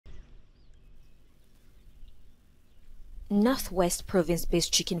Northwest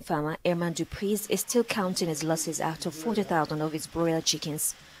Province-based chicken farmer Herman Du Preez is still counting his losses after 40,000 of his broiler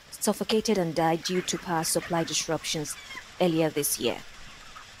chickens suffocated and died due to power supply disruptions earlier this year.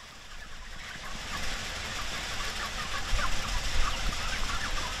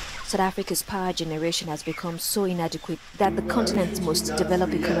 South Africa's power generation has become so inadequate that the continent's most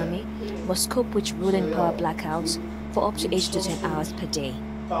developed economy must cope with rolling power blackouts for up to 8 to 10 hours per day.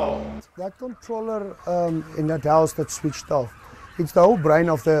 That controller in that house that's switched off, it's the whole brain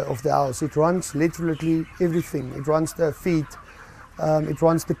of the house. It runs literally everything. It runs the feed, it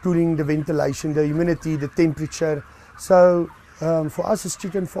runs the cooling, the ventilation, the humidity, the temperature. So for us as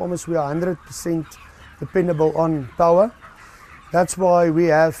chicken farmers, we are 100% dependable on power. That's why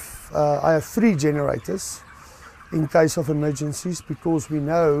I have 3 generators in case of emergencies, because we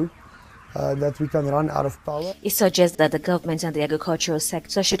know that we can run out of power. It suggests that the government and the agricultural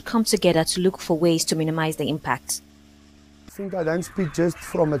sector should come together to look for ways to minimize the impact. I think I don't speak just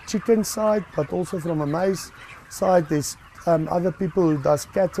from a chicken side, but also from a maize side. There's other people who does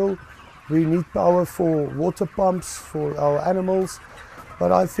cattle. We need power for water pumps for our animals.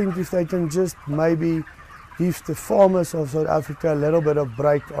 But I think if they can just maybe give the farmers of South Africa a little bit of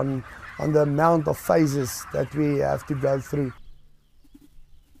break on the amount of phases that we have to go through.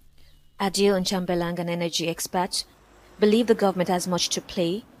 Adil Nchambelang, an energy expert, believes the government has much to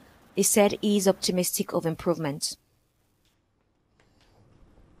play. He said he is optimistic of improvement.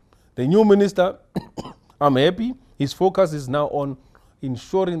 The new minister, I'm happy. His focus is now on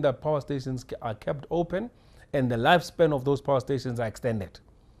ensuring that power stations are kept open and the lifespan of those power stations are extended.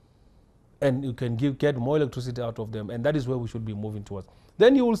 And you can get more electricity out of them, and that is where we should be moving towards.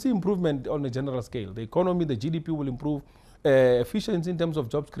 Then you will see improvement on a general scale. The economy, the GDP will improve, efficiency in terms of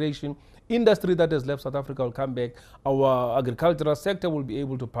jobs creation, industry that has left South Africa will come back, our agricultural sector will be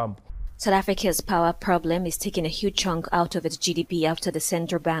able to pump. South Africa's power problem is taking a huge chunk out of its GDP after the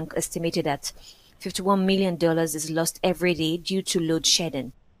central bank estimated that $51 million is lost every day due to load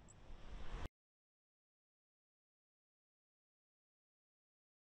shedding.